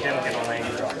hand. If it didn't get a land,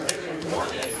 you draw.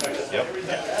 Yep.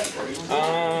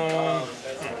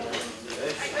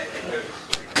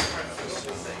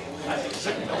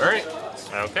 All right.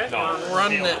 Okay.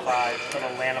 Run it. 5, put a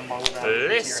land among them.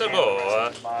 Let's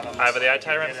go. I have the eye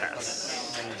tyrant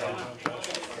pass.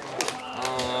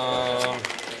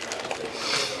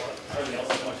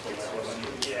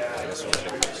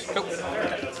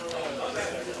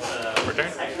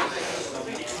 Return.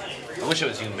 I wish it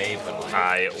was you made, but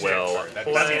I will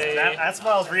play. That's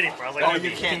what I was reading for. I was like, Oh,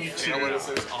 you can't. You know what it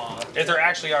says? if there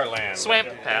actually are lands, Swamp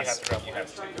you have pass. to take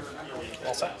it.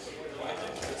 all set.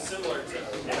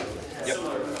 Yep.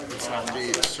 It's not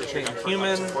be searching for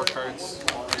Human. 4 cards.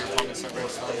 Your opponent's not very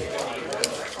strong.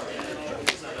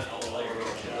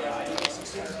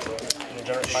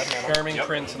 Generate 5 mana. Charming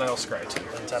Prince, and I'll scry 2.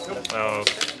 Tap it. Oh,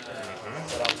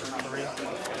 Set out for 3.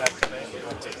 Activate.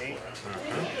 1 to 8.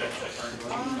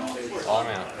 All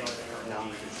mana.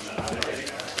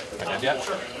 I did yet?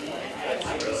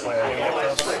 Play a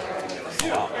Rakdos.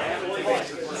 Wow. I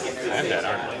am dead,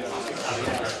 aren't I?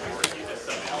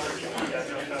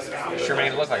 Sure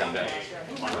making it look like I'm dead.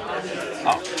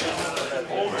 Oh.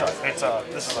 It's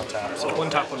this is on tap. So One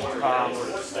top, one bottom.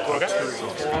 Okay.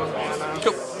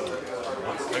 Go.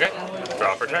 Okay.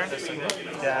 Draw for turn.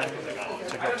 again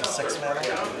to go up to 6 mana.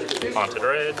 Haunted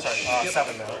Ridge.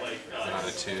 7 mana.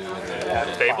 Another 2, and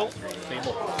then Fable.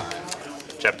 Fable.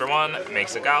 Chapter 1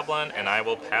 makes a goblin, and I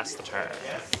will pass the turn.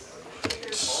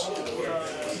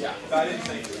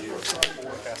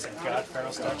 Casting God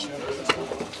Pharaoh statue.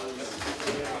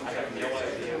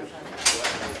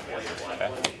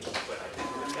 Okay.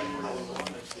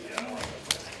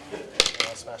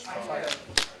 Smash fire.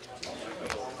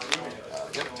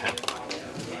 yep, 10.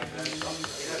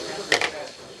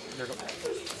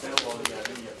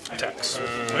 Attacks.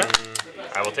 Okay.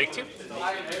 I will take 2.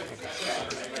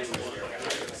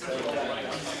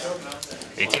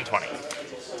 18, 20.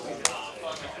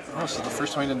 Oh, this is the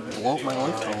first time I didn't blow up my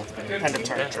life roll. End of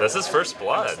turn. This is first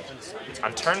blood.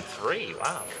 On turn 3.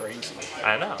 Wow. Crazy.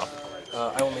 I know.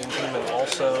 I will maintain them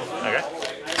also, Okay.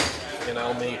 and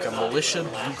I'll make a Militia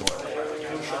Bugler.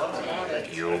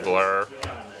 Bugler.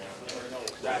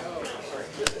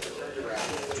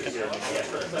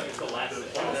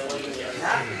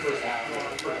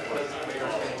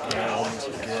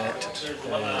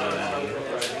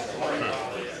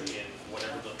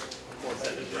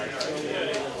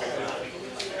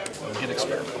 And get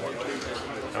Experiment.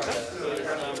 Okay.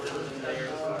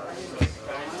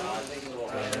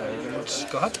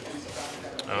 And go ahead.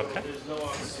 Okay.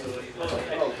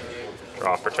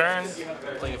 Draw for turn.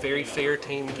 Playing a very fair,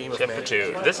 tame game of Chapter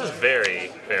Magic. 2. This is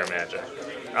very fair Magic.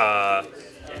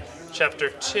 Chapter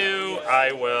 2,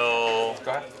 I will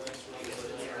Go ahead.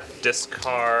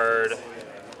 discard.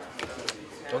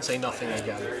 Don't say nothing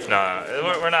again.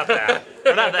 No, we're not that.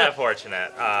 We're not that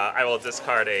fortunate. I will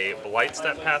discard a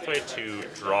Blightstep pathway to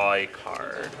draw a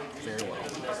card. Very well.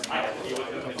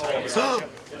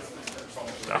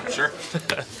 Okay. Sure.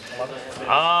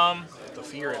 The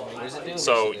fear in me. What does it do?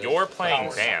 So you're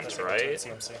playing Bant, right?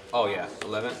 CMC. Oh, yeah.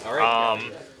 11. All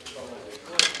right.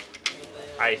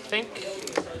 I think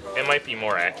it might be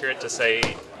more accurate to say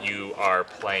you are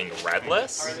playing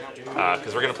redless,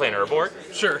 because we're going to play an Urborg.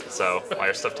 Sure. So all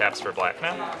your stuff taps for black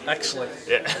now. Excellent.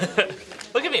 Yeah.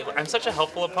 Look at me. I'm such a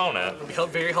helpful opponent. It'll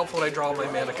be very helpful when I draw my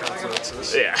mana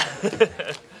confluences. Yeah.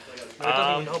 But it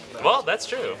doesn't even help that. Well, that's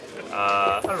true.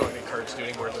 I don't know what any cards do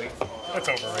anymore. That's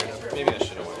overrated. Maybe I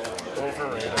should have went.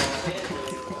 Overrated.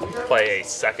 Play a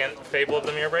second Fable of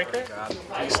the Mirror Breaker. God,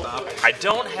 please stop. I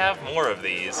don't have more of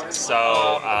these, so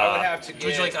I would have to get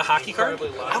would you like a hockey card?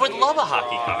 I would love a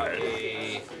hockey card.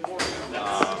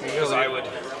 Because I would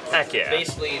Heck yeah.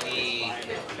 basically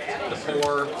the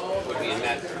 4 would be a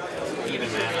net even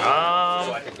mana,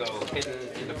 so I could go hidden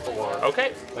into 4.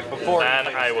 Okay. Like before. Then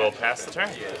I will pass the turn.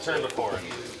 Turn before.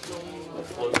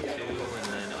 Float 2 and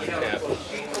then untap,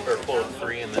 or float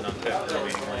 3 and then untap the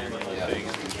remaining land and thing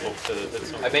and hope to hit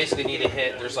something. I basically need to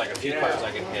hit. There's like a few cards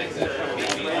I can hit that would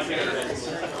maybe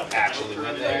actually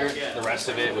win there. The rest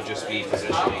of it would just be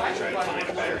positioning to try to find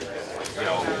a better,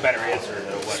 better answer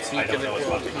to what I don't know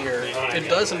about Here, it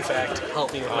does in fact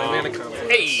help me with my mana confluence.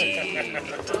 Hey.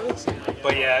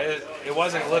 But yeah, it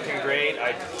wasn't looking great.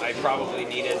 I probably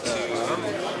needed to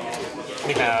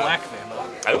Maybe a black mana.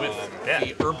 I would. Yeah.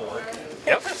 The Urborg.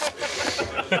 Yep.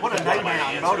 What a nightmare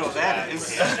on Moto that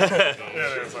is.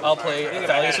 I'll play if I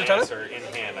Valiant had an Lieutenant. answer in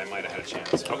hand, I might have had a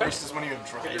chance. Okay. Versus when you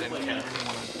drive and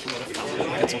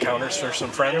Get some counters for some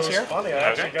friends here. Funny, I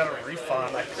actually got a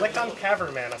refund. I clicked on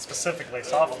Cavern Mana specifically,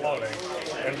 saw floating,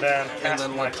 and then cast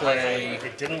then my we'll play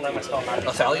They didn't let my spell magic.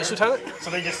 A Valiant Lieutenant? So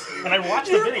they just, and I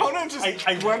watched the video. opponent just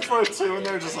went for it too, and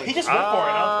they're just like, He just went for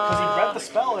it because he read the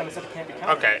spell and it said it can't be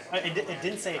countered. Okay. It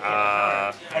didn't say it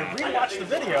can't be countered. I rewatched the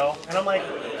video and I'm like,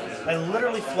 I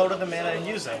literally floated the mana and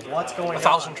used it. What's going on?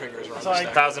 1,000 triggers. Right? So I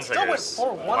 1,000 still went triggers.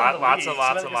 for one of the Lots leagues, and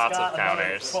lots so and then I lots just of got another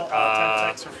counters. 12 10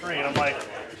 picks for free, and I'm like,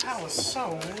 that was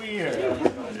so weird.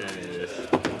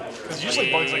 Because usually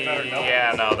bugs like that are no.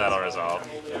 Yeah, no, that'll resolve.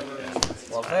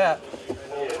 Love that.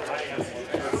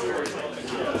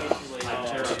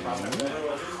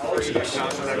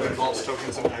 that involves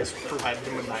tokens and dice, provided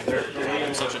them with neither.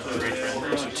 I'm such a great friend.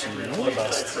 The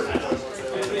best.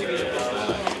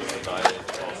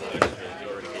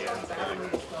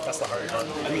 That's the hard part.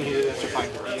 I mean, that's your fine.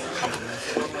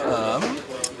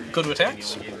 Go to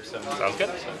attacks. Sounds good.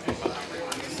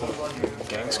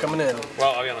 Gang's coming in.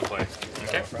 Well, I'll be on the play.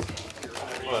 Okay.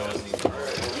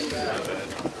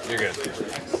 You're good.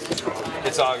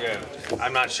 It's all good.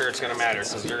 I'm not sure it's going to matter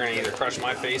because you're going to either crush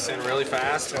my face in really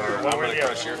fast or I'm going to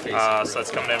crush your face in. So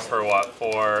that's coming in for what?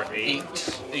 For 8?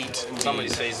 8.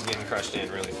 Somebody's face is getting crushed in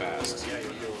really fast.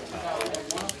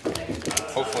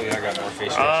 Hopefully I got more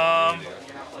face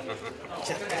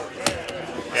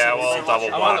Yeah, we'll double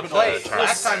I'm on block the play. the turn.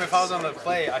 Last time if I was on the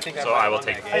play, I think So I will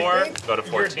take 4, go to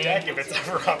 14. Your deck, if it's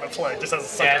ever on the play, just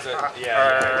has a Yeah, second.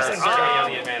 just giving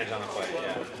you the advantage on the play.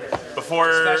 Yeah. Before,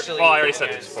 Especially well, I already said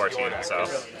against 14, so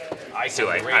I too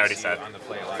late. I already said on the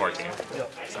play a lot. 14.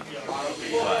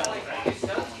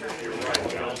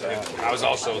 I was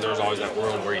also there was always that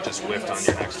world where you just whiffed on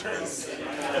your next turn.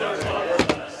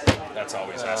 That's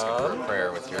always asking for a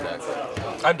prayer with your deck.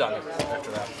 I'm done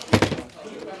after that.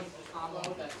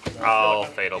 I'll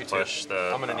fatal push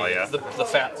the. I'm gonna need yeah. The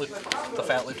fat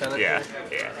lieutenant. Yeah,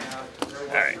 yeah.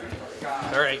 All right.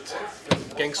 All right.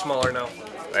 Getting smaller now.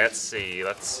 Let's see.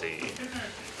 Okay.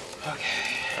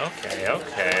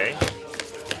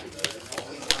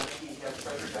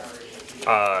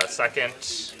 Second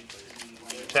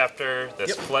chapter.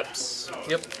 This flips.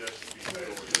 Yep.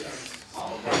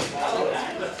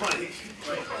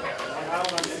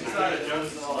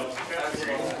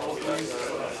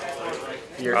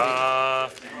 You're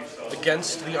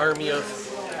against the army of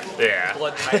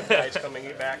blood type guys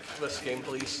coming back this game,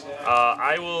 please.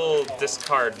 I will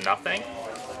discard nothing.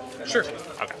 Sure.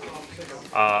 Okay.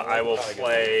 I will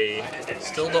play.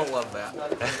 Still don't love that.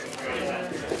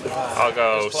 I'll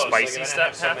go spicy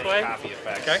step halfway.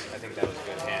 Okay. I think that was a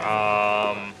good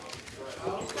hand.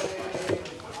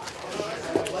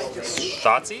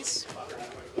 Thoughtseize?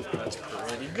 That's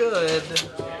pretty good.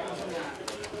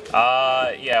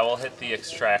 Yeah, we'll hit the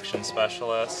extraction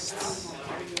specialist.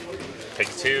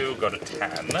 Take 2, go to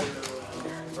 10.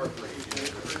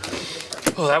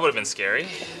 Oh, that would have been scary.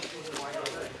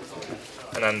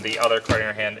 And then the other card in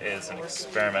your hand is an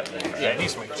experiment. Right? Yeah,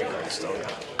 these make 2 cards still.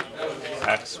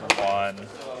 X1.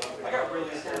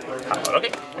 Okay,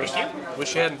 thank you.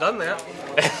 Wish you hadn't done that.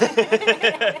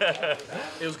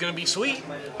 It was gonna be sweet.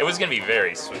 It was gonna be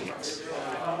very sweet.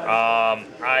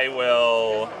 I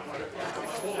will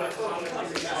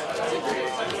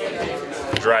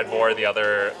Dreadbore the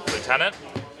other lieutenant.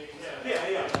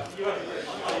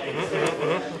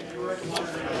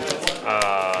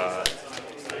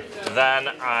 Then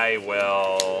I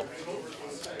will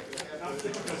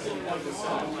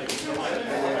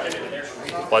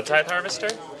Blood Tithe Harvester.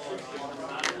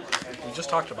 We just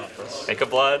talked about this. Make a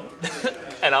blood,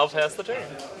 and I'll pass the turn.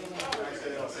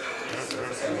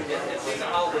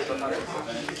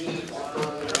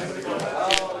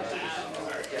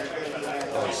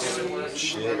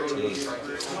 Shit.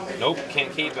 Nope,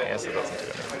 can't keep it. Yes, it doesn't do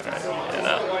anything. Right. Yeah,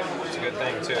 no. It's a good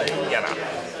thing too. Yeah, no.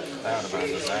 That would have been a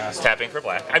disaster. Tapping for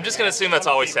black. I'm just gonna assume that's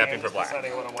always tapping for black,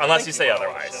 unless you say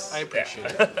otherwise. I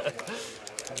appreciate it.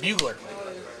 Bugler.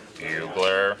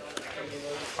 Bugler.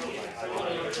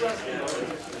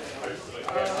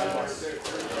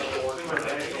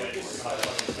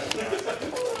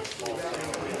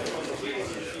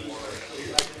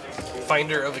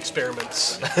 Finder of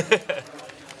experiments.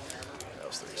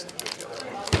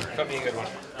 Cut me a good one.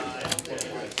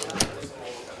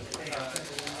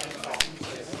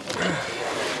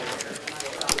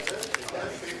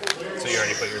 So you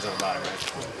already put yours on the bottom, right?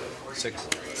 6.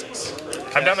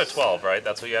 I'm down to 12, right?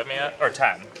 That's what you have me at? Or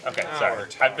 10. Okay, sorry.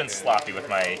 I've been sloppy with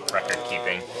my record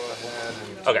keeping.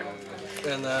 Okay.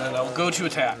 And then I'll go to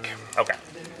attack. Okay.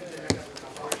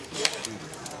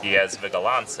 He has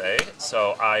Vigilance,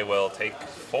 so I will take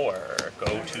 4.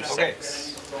 Go to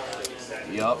 6.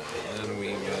 Yup. And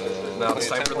we will. Now it's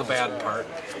time for the bad part.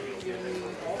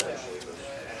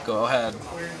 Go ahead.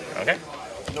 Okay.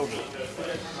 No need.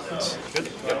 Good.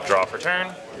 Draw for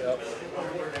turn. Yep.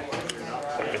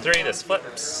 Go to 3. This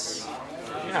flips.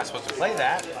 You're not supposed to play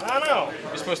that. I don't know.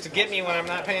 You're supposed to get me when I'm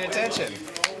not paying attention.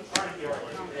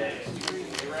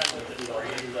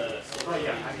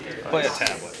 Play a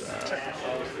tablet.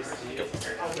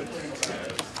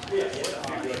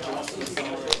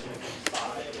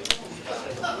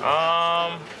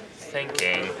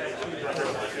 Thinking.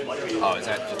 Oh, is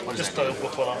that what is Just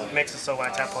that? makes it so when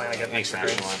I tap land, I get Makes extra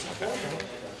an green. extra one.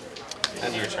 Okay.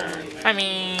 End of your turn. I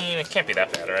mean, it can't be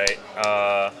that bad, right?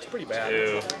 It's pretty bad.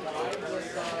 2.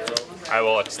 I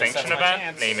will Extinction That's my Event,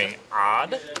 chance. naming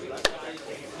Odd.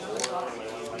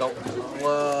 Don't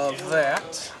love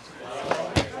that.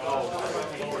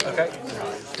 Okay.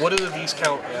 What do these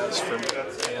count as for mana?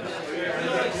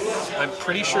 I'm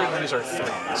pretty sure these are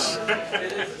 3s.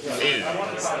 Ew.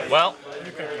 Well,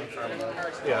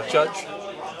 Yeah, Judge.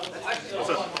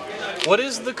 What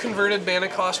is the converted mana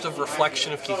cost of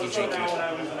Reflection of Kiki-Jiki?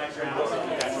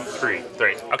 3.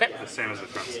 3. Okay. The same as the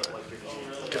front side.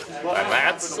 And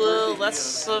that's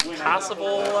a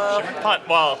possible punt.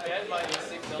 Well,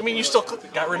 I mean, you still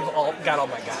got all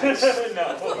my guys.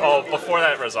 Oh, before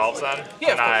that resolves then? Yeah,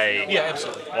 Can I yeah,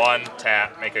 absolutely. 1,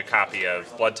 tap, make a copy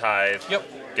of Blood Tithe, get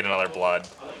another blood.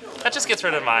 That just gets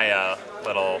rid of my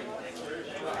little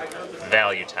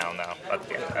value town now. But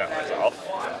yeah, I don't resolve.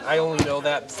 I only know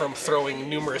that from throwing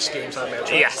numerous games on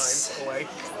Magic. Yes. Away.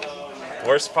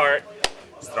 Worst part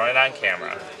is throwing it on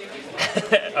camera.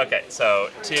 Okay,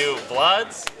 so 2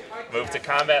 bloods, move to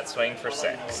combat, swing for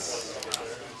 6.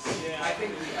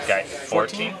 Okay,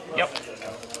 14? Yep.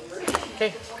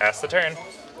 Okay, pass the turn.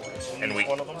 And we...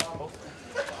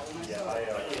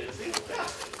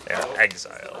 They're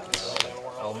exiled.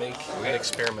 I'll make an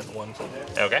experiment 1.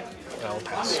 Okay. And I'll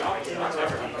pass.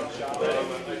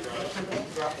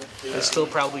 It's still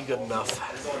probably good enough.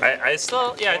 I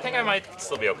still, yeah, I think I might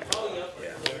still be okay.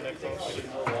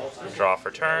 Draw for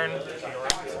turn.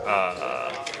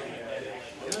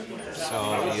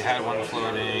 So you had 1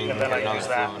 floating, you had another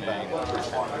floating.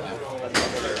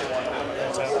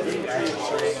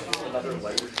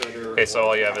 Okay, so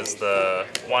all you have is the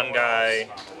 1 guy.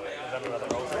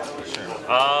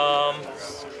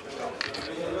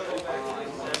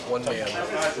 One man.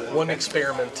 1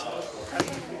 experiment.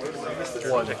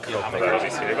 1.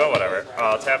 But whatever.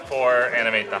 Tap 4,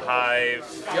 animate the hive.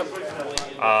 Yep.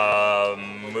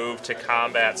 Move to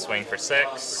combat, swing for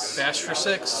 6. Bash for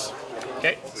 6.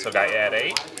 Okay, so got you at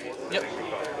 8. Yep.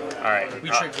 Alright. We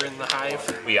trigger in the hive.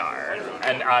 We are.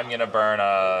 And I'm gonna burn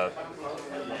a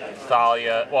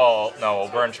Thalia. Well, no, we'll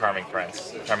burn Charming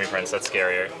Prince. Charming Prince, that's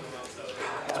scarier.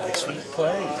 Sweet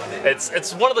play.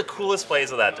 It's one of the coolest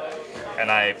plays of that deck. And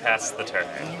I passed the turn.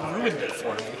 You ruined it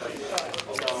for me.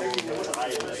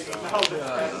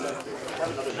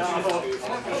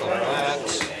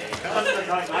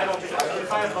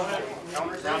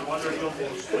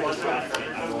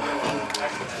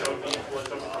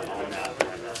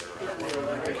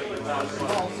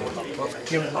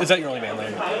 Is that your only man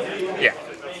lane? Yeah.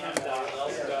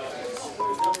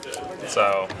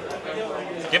 So,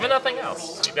 given nothing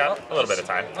else, you've got a little bit of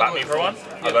time. Pop me for 1.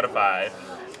 I'll go to 5.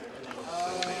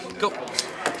 Go.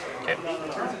 Okay.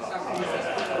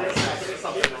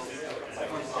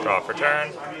 Draw for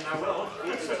turn.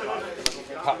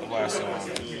 Pop the blast on.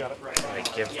 You got it. I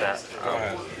give that. Go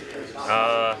ahead.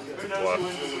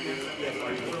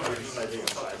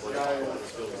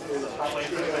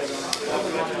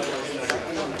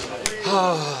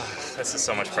 This is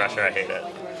so much pressure. I hate it.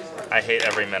 I hate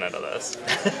every minute of this.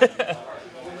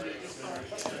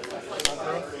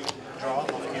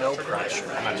 No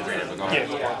pressure. I'm not ready to go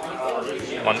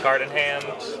ahead. 1 card in hand.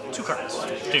 2 cards.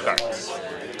 2 cards.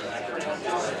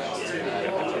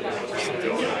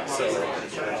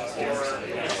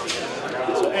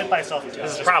 So anti-self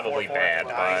This is probably bad,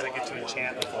 but I get to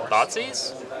enchant before.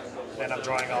 Thoughtseize? And I'm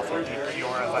drawing off a deep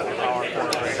Kiora by the power 4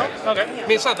 greater. Okay. I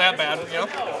mean, it's not that bad, you know?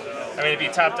 I mean, if you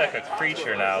top deck a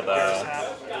creature now, though,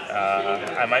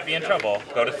 I might be in trouble.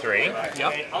 Go to 3.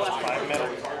 Yep. 5 mana.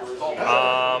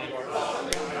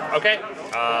 Okay.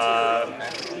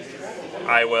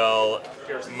 I will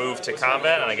move to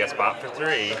combat, and I guess bot for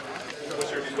 3.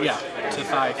 Yeah, to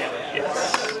 5.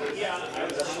 Yes.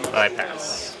 And I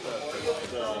pass.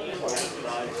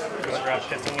 Grab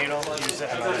Pithing Needle, use it,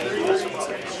 and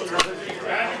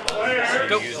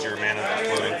So you used your mana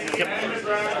floating. Yep.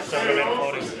 So I'm going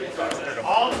floating.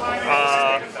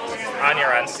 On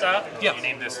your end step, Yeah. You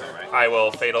named this though, right? I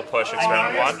will Fatal Push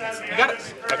Experiment 1. You got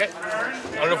it. Okay.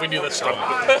 I don't know if we do this stuff.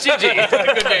 GG.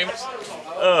 Good game.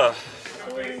 Ugh.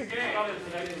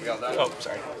 Oh,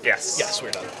 sorry. Yes. Yes,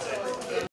 we're done.